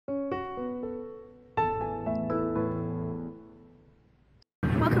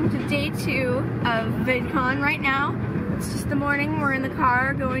2 of VidCon right now. It's just the morning, we're in the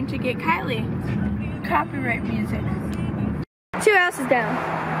car going to get Kylie. Copyright music. 2 houses down.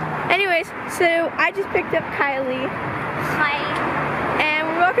 Anyways, so I just picked up Kylie. Hi. And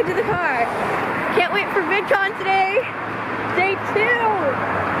we're walking to the car. Can't wait for VidCon today. Day 2.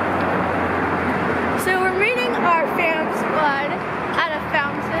 So we're meeting our fam squad at a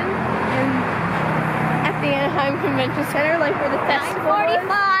fountain at the Anaheim Convention Center, like where the festival is.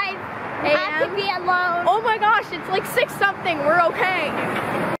 9:45. Have to be alone. Oh my gosh, it's like 6 something. We're okay.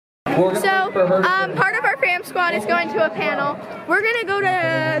 So, part of our fam squad is going to a panel. We're gonna go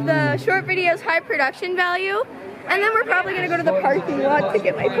to the short video's high production value, and then we're probably gonna go to the parking lot to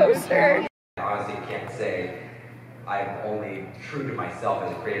get my poster. I honestly can't say I'm only true to myself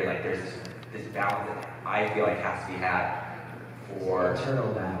as a creator. Like there's this balance that I feel like has to be had for eternal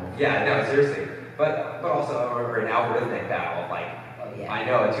battle. Yeah, no, seriously. But also or an algorithmic battle. Like I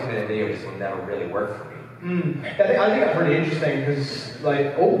know a 2-minute video just will never really work for me. I think that's pretty interesting because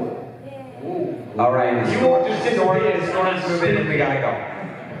like All right, you all just disappeared. Storm's moving and we gotta go.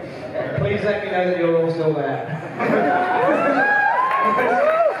 Please let me know that you're all still there.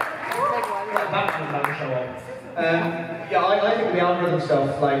 Yeah, I think with the algorithm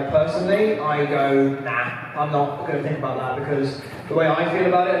stuff, like personally, I go, nah, I'm not going to think about that because the way I feel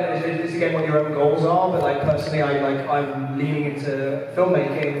about it is again what your own goals are. But like personally, I'm leaning into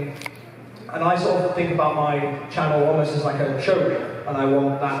filmmaking, and I sort of think about my channel almost as like a showreel, and I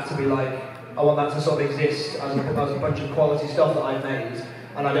want that to be like, I want that to sort of exist as a bunch of quality stuff that I've made,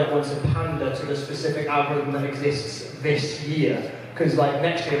 and I don't want to pander to the specific algorithm that exists this year. Because like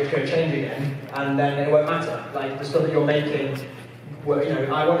next year it's going to change again, and then it won't matter. Like the stuff that you're making, well, you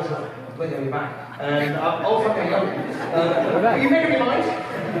know, I want to. Wait, you're back. Oh fucking hell! You made up your mind.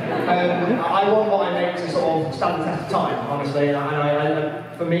 I want what I make to sort of stand the test of time, honestly. And I,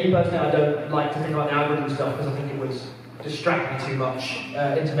 for me personally, I don't like to think about the algorithm stuff because I think it would distract me too much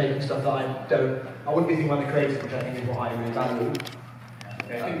into making stuff that I wouldn't be thinking about the creative, which I think is what I really value.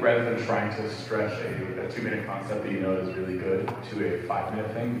 I think rather than trying to stretch a 2-minute concept that you know is really good to a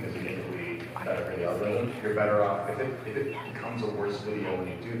 5-minute thing because you think it will be better for the algorithm, you're better off, if it becomes a worse video when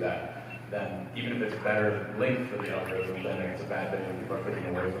you do that, then even if it's better length for the algorithm, then it's a bad video, people are clicking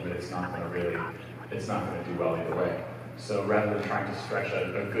away from it, it's not going to do well either way. So rather than trying to stretch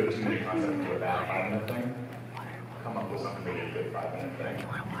a good 2-minute concept into a bad 5-minute thing, come up with something really good 5-minute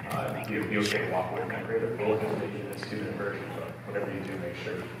thing. You'll take a walk away from that creative goal just making this 2-minute version, but whatever you do, make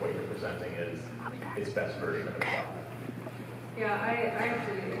sure what you're presenting is its best version of itself. Yeah, I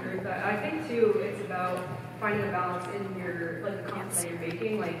absolutely agree with that. I think too, it's about finding a balance in your the content that you're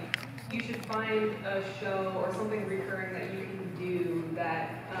making. Like you should find a show or something recurring that you can do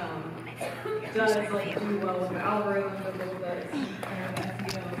that does do well with the algorithm, with the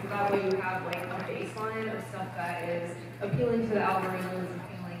SEO. So that way you have like a baseline of stuff that is appealing to the algorithms,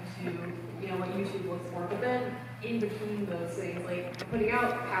 appealing to what YouTube looks for. But then in between those things, like putting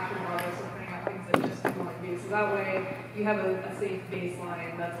out passion projects or putting out things that just you want to do. So that way you have a safe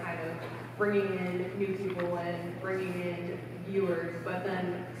baseline that's kind of bringing in new people and bringing in viewers, but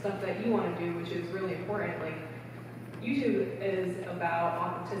then stuff that you want to do, which is really important. Like YouTube is about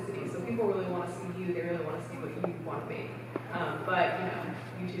authenticity, so people really want to see you. They really want to see what you want to make. But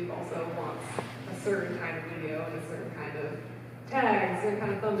YouTube also wants a certain kind of video and a certain kind of tags and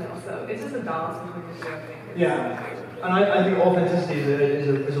kind of thumbnail. So it's just a balance between the two, I think. Yeah, and I think authenticity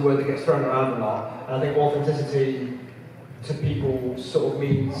is a word that gets thrown around a lot. And I think authenticity to people sort of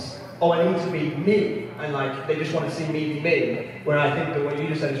means, oh, I need to be me, and like they just want to see me be me. Where I think that what you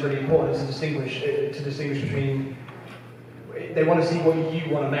just said is really important to distinguish between. They want to see what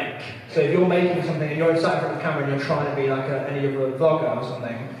you want to make. So if you're making something and you're sat in front of the camera and you're trying to be like any other vlogger or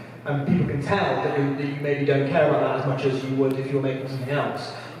something, and people can tell that you maybe don't care about that as much as you would if you were making something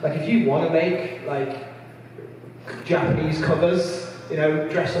else. Like if you want to make like Japanese covers,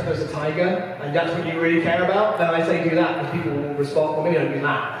 dressed up as a tiger, and that's what you really care about, then I say do that because people will respond. Well, maybe don't do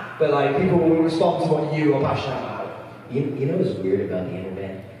that, but like people will respond to what you are passionate about. You know what's weird about the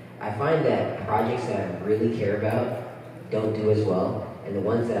internet? I find that projects that I really care about don't do as well, and the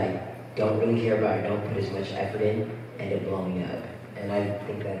ones that I don't really care about or don't put as much effort in end up blowing up. And I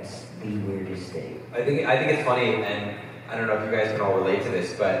think that's the weirdest thing. I think it's funny, and I don't know if you guys can all relate to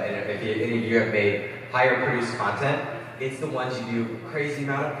this, but if any of you have made higher produced content, it's the ones you do crazy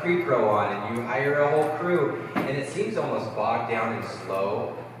amount of pre-pro on, and you hire a whole crew, and it seems almost bogged down and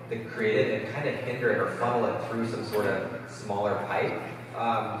slow to create it and kind of hinder it or funnel it through some sort of smaller pipe.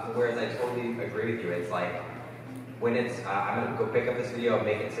 Whereas I totally agree with you. It's like when it's, I'm gonna go pick up this video,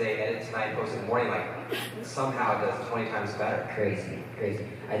 make it today, edit tonight, post it in the morning, like, somehow it does 20 times better. Crazy, crazy.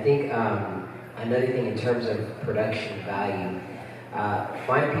 I think another thing in terms of production value,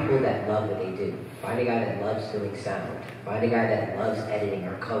 find people that love what they do. Find a guy that loves doing sound. Find a guy that loves editing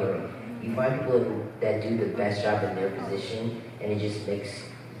or coloring. You find people that do the best job in their position, and it just makes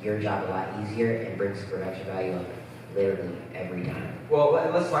your job a lot easier and brings the production value up literally every time. Well,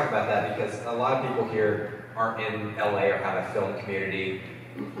 let's talk about that, because a lot of people here aren't in LA or have a film community.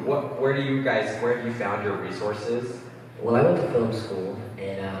 Where have you found your resources? Well, I went to film school,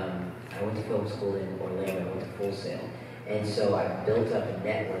 and I went to film school in Orlando. I went to Full Sail. And so I built up a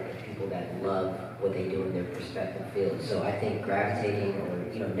network of people that love what they do in their respective fields. So I think gravitating or,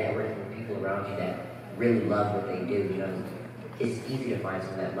 networking with people around you that really love what they do, it's easy to find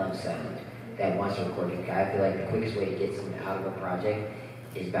someone that loves sound, that wants to record it. I feel like the quickest way to get someone out of a project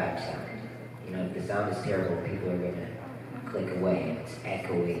is bad sound. If the sound is terrible, people are going to click away. If it's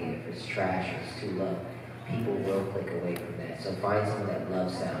echoey, if it's trash, if it's too low, people will click away from that. So find someone that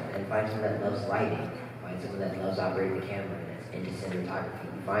loves sound, and find someone that loves lighting. Find someone that loves operating the camera, and that's into cinematography.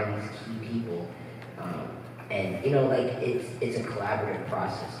 You find these key people, and it's a collaborative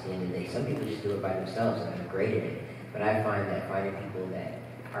process at the end of the day. Some people just do it by themselves and are great at it, but I find that finding people that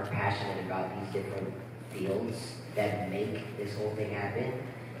are passionate about these different fields that make this whole thing happen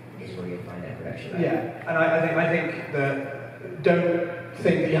is where you'll find that production value. Yeah, and I think that don't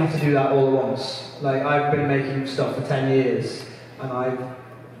think that you have to do that all at once. Like, I've been making stuff for 10 years, and I've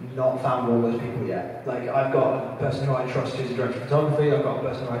not found all those people yet. Like, I've got a person who I trust who's a director of photography, I've got a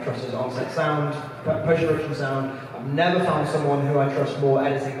person who I trust as on-set sound, post-production sound. I've never found someone who I trust more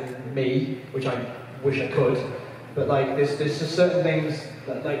editing than me, which I wish I could. But like, there's just certain things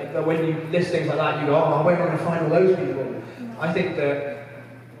that when you list things like that, you go, oh, where am I going to find all those people? I think that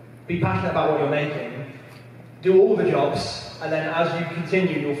be passionate about what you're making, do all the jobs, and then as you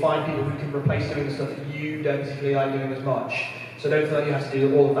continue, you'll find people who can replace doing the stuff that you don't particularly like doing as much. So don't feel like you have to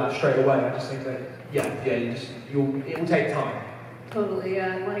do all of that straight away. I just think that, it will take time. Totally,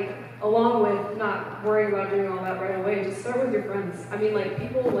 yeah. Like, along with not worrying about doing all that right away, just start with your friends. I mean, like,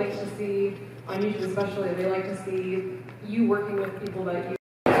 people like to see, on YouTube especially, they like to see you working with people that you...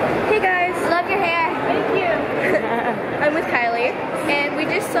 Hey guys! Love your hair. Thank you! I'm with Kylie, and we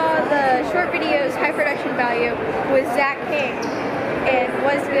just saw the short videos High Production Value with Zach King, and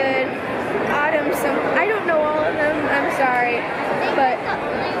was good. Autumn, I don't know all of them, I'm sorry, but... The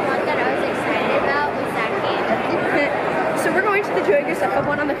only one that I was excited about was Zach King. So we're going to the Joy Yourself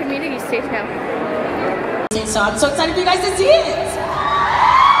one on the community stage now. So I'm so excited for you guys to see it!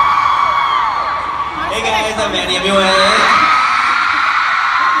 Hey guys, I'm Manny Emuay.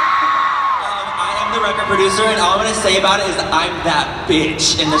 I am the record producer, and all I'm gonna say about it is I'm that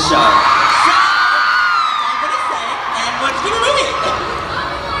bitch in the show. So, that's all I'm gonna say, and let's keep it moving.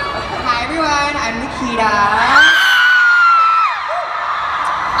 Hi everyone, I'm Nikita.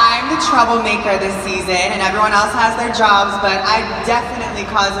 I'm the troublemaker this season, and everyone else has their jobs, but I definitely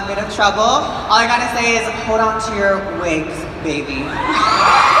cause a bit of trouble. All I gotta say is hold on to your wigs, baby.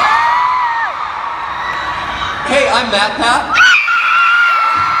 Hey, I'm Matt Pat.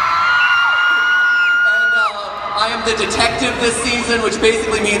 And I am the detective this season, which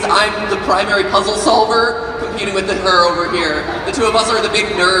basically means I'm the primary puzzle solver, competing with her over here. The two of us are the big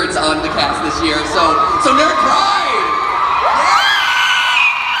nerds on the cast this year, so nerd pride! Yeah!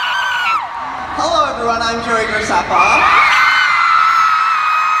 Hello everyone, I'm Joey Grosapa.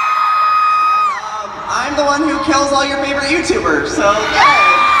 I'm the one who kills all your favorite YouTubers, so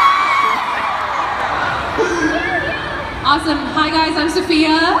yay! Awesome. Hi guys, I'm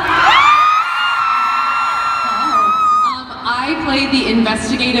Sophia. I play the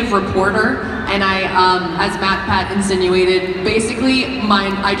investigative reporter, and I, as Matt Pat insinuated, basically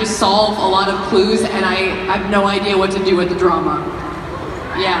I just solve a lot of clues, and I have no idea what to do with the drama.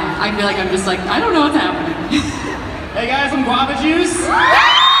 Yeah, I feel like I'm just like, I don't know what's happening. Hey guys, I'm Guava Juice.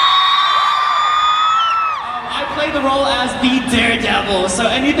 I play the role as the Daredevil, so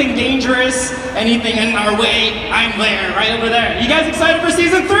anything dangerous, anything in our way, I'm there, right over there. You guys excited for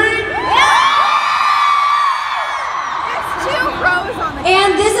season 3? That's 2 pros on the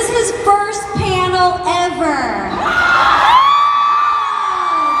And this is his first panel ever.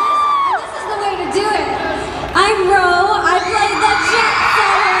 This is the way to do it. I'm Ro, I play the jet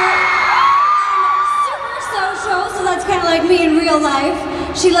setter. I'm super social, so that's kind of like me in real life.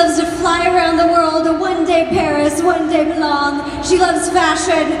 She loves to fly around the world, one day Paris, one day Milan. She loves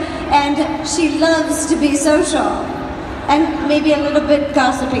fashion, and she loves to be social. And maybe a little bit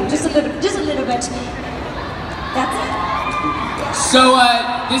gossiping, just a little bit. That's it. So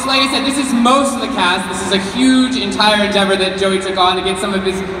this, like I said, this is most of the cast. This is a huge entire endeavor that Joey took on to get some of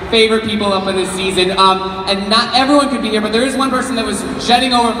his favorite people up on this season. And not everyone could be here, but there is one person that was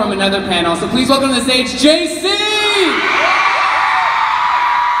jetting over from another panel. So please welcome to the stage, JC!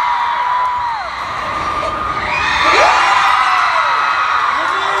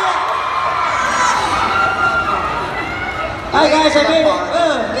 Hi guys, I made it!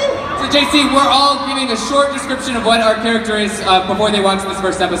 So JC, we're all giving a short description of what our character is before they watch this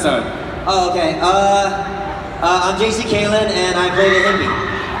first episode. Oh, okay. I'm JC Kalen and I played a hippie.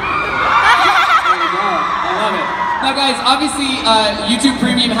 I love it. Now guys, obviously YouTube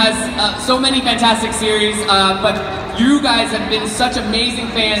Premium has so many fantastic series, but you guys have been such amazing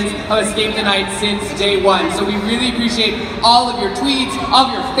fans of Escape the Night since day one. So we really appreciate all of your tweets, all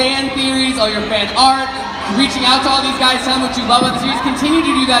of your fan theories, all your fan art, reaching out to all these guys, telling what you love about the series. Continue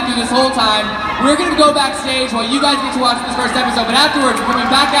to do that through this whole time. We're going to go backstage while you guys get to watch this first episode, but afterwards we're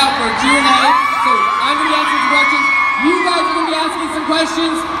coming back out for a Q&A. So I'm going to be answering some questions. You guys are going to be asking some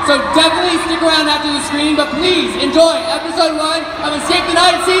questions. So definitely stick around after the screen, but please enjoy episode 1 of Escape the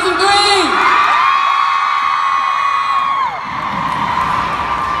Night Season 3!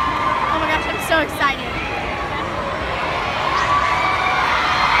 Oh my gosh, I'm so excited.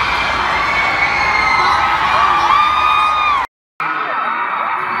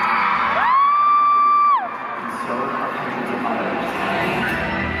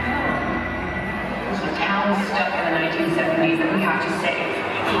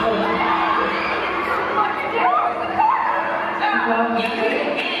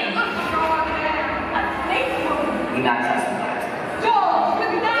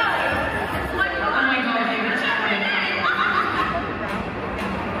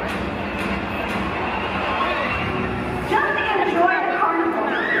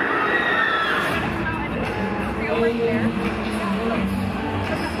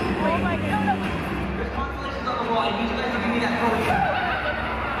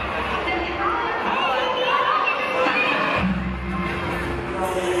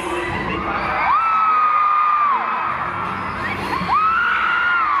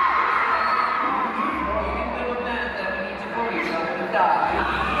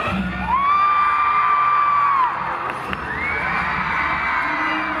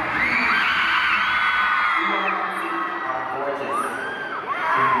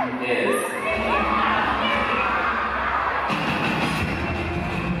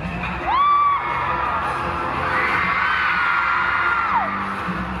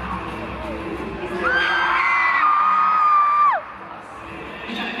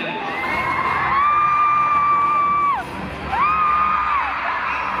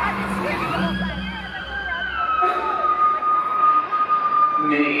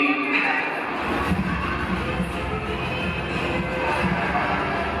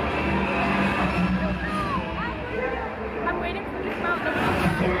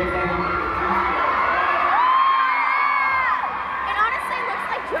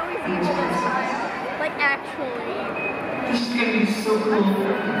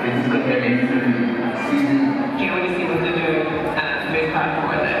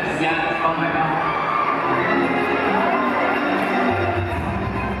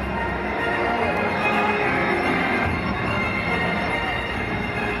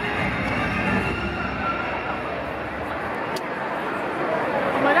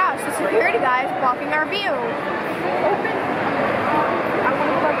 Security guys blocking our view. Open.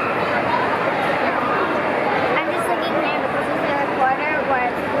 I'm just looking here because it's in a corner where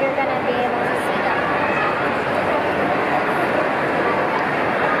we're going to be able to see them.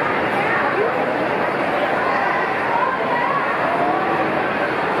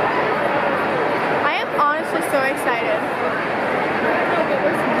 I am honestly so excited.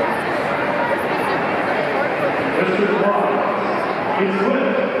 Mr. Vlogg, it's lit.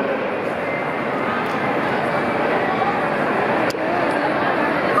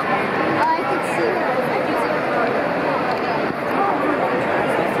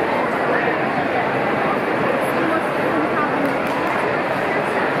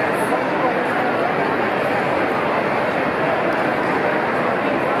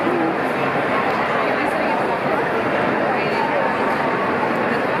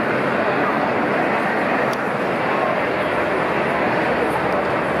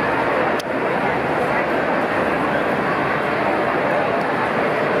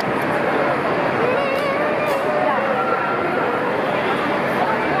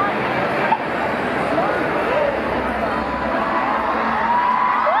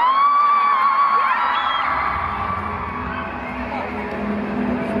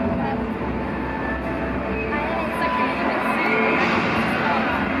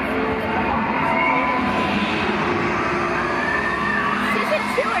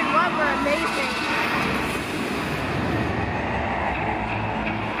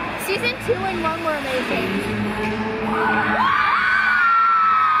 Season 2 and 1 were amazing.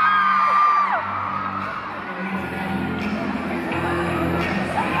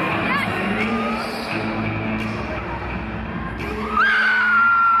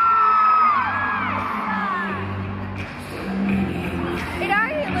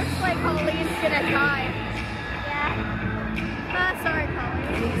 Gonna die. Yeah. Sorry,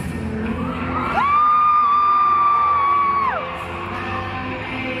 Colleen.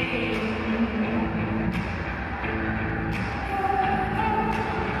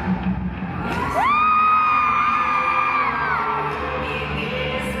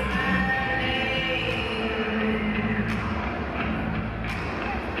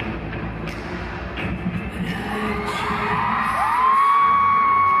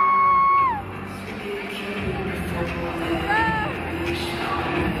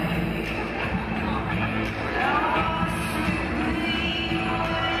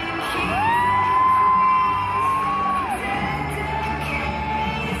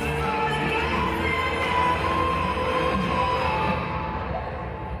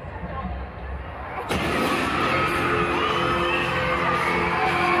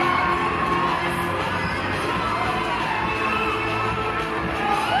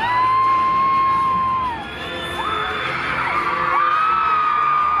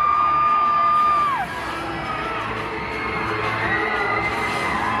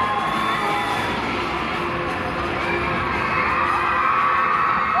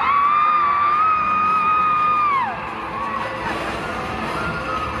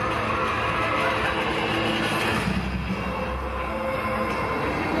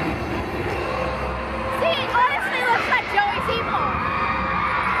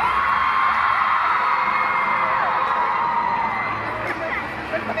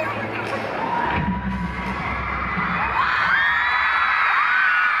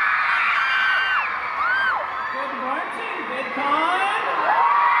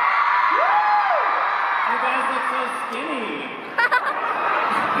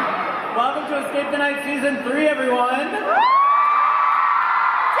 Welcome to Escape the Night Season 3, everyone. Daniel,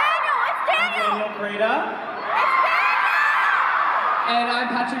 it's Daniel. Daniel Prada. And I'm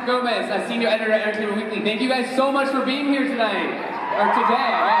Patrick Gomez, a senior editor at Entertainment Weekly. Thank you guys so much for being here tonight, or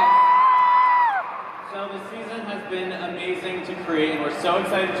today, I guess. So the season has been amazing to create, and we're so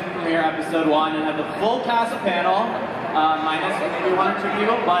excited to premiere episode 1 and have the full cast panel, minus maybe 1 or 2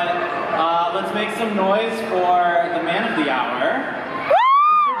 people, but let's make some noise for the man of the hour,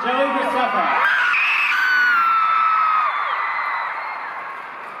 Mr. Joey Graceffa.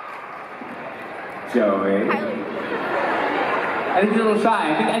 Joey. I think he's a little shy.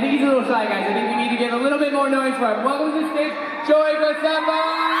 I think he's a little shy, guys. I think we need to get a little bit more noise for him. Welcome to the stage, Joey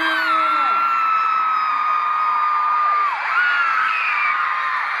Graceffa!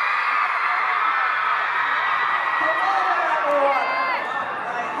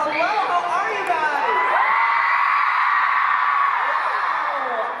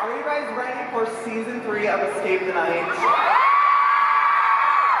 Season 3 of Escape the Night. Okay,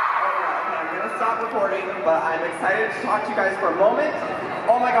 I'm gonna stop recording, but I'm excited to talk to you guys for a moment.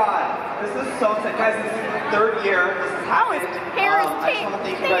 Oh my god, this is so exciting. Guys, this is the 3rd year this has happened. Hair is I just want to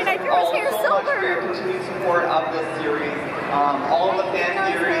thank you pink. guys all so much for your continued support of this series. All of the fan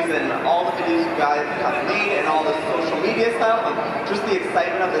theories and all the videos you guys have made and all the social media stuff, and just the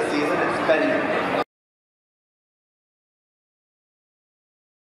excitement of the season. It's been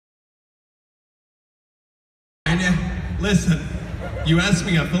Listen, you asked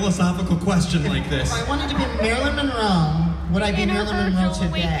me a philosophical question like this. If I wanted to be Marilyn Monroe, would I be Marilyn Monroe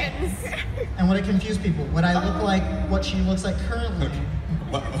today? And would it confuse people? Would I look like what she looks like currently? Okay.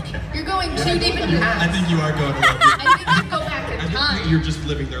 Well, okay. You're going too deep into that. I think you are going a little deep. I think you go back in time. I think you're just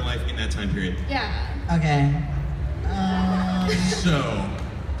living their life in that time period. Yeah. Okay. So.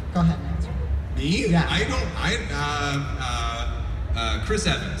 Go ahead. Me? Yeah. Chris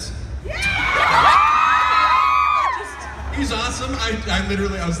Evans. He's awesome.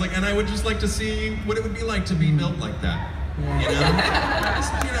 I was like, and I would just like to see what it would be like to be built like that. Yeah.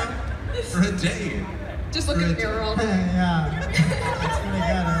 You know? Just, for a day. Just look in the mirror all day. Yeah. That's really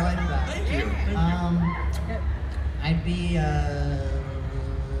good. I like that. Thank you. I'd be,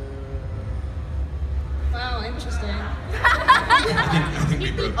 Wow, interesting. I think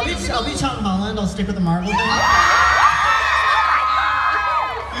we broke I'll be Tom Holland. I'll stick with the Marvel thing.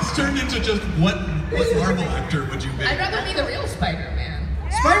 This turned into just what Marvel actor would you be? I'd rather be the real Spider-Man.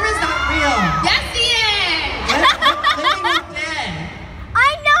 Spider-Man's not real. Yes, he is! Living dead.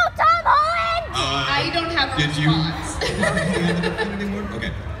 I know Tom Holland! I don't have a response.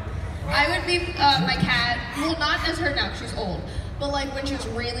 Okay. I would be my cat. Well, not as her now, she's old. but like when she was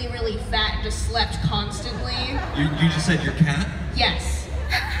really, really fat and just slept constantly. You just said your cat? Yes. Is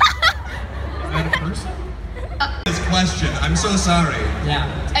that a person? This question, I'm so sorry. Yeah.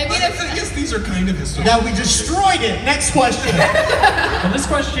 I mean, I guess these are kind of historical. Yeah, we destroyed it. Next question. Well, this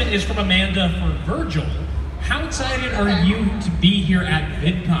question is from Amanda for Virgil. How excited are you to be here at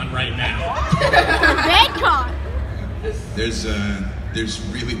VidCon right now? VidCon! There's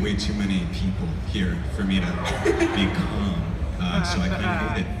really way too many people here for me to be calm. So I kind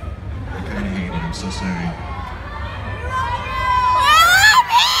of hate it. I'm so sorry.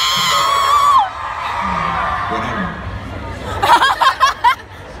 Whatever.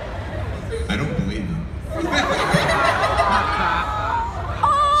 I don't believe you.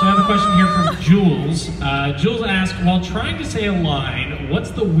 So I have a question here from Jules. Jules asked, while trying to say a line,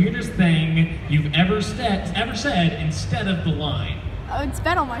 what's the weirdest thing you've ever said instead of the line? Oh, it's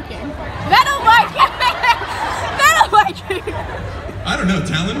Battle Marking. Battle Marking! Battle Marking! I don't know,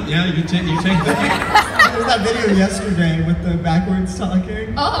 Talon. Yeah, you take that. There was that video yesterday with the backwards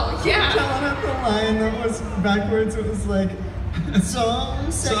talking. Oh, yeah. Talon had the line that was backwards. It was like, song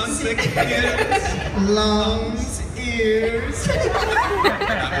sexy ears, lungs, ears.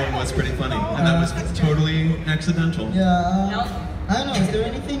 That one was pretty funny, and that was totally accidental. Yeah. I don't know, is there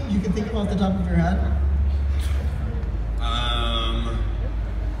anything you can think of off the top of your head?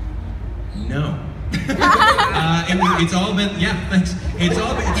 No. It's all been, yeah, thanks. It's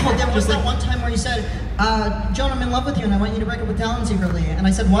all been, Well, there was that one time where you said, Joan, I'm in love with you and I want you to break up with Talon secretly. And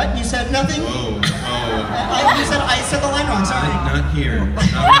I said, what? And you said, nothing? Whoa, I said the line wrong, sorry. Not here.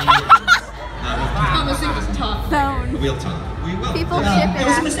 Promise it was tough. We'll talk. We will. People ship it. It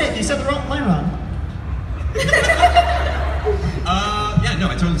was a mistake. You said the line wrong. Yeah, no,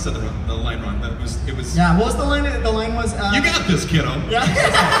 I totally said the line wrong. It was. Yeah, what was the line? The line was. You got this, kiddo. Yeah.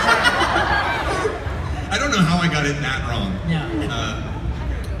 I don't know how I got it that wrong. Yeah.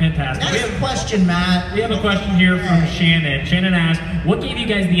 Fantastic. Next question, Matt. We have a question here from Shannon. Shannon asked, what gave you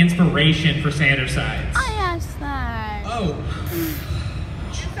guys the inspiration for Sander Sides? I asked that. Oh.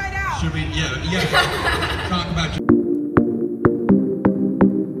 Inside Out. Should we? Yeah. Talk about.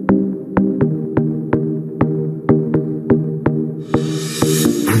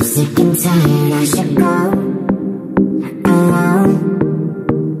 I'm sick and tired, I should go.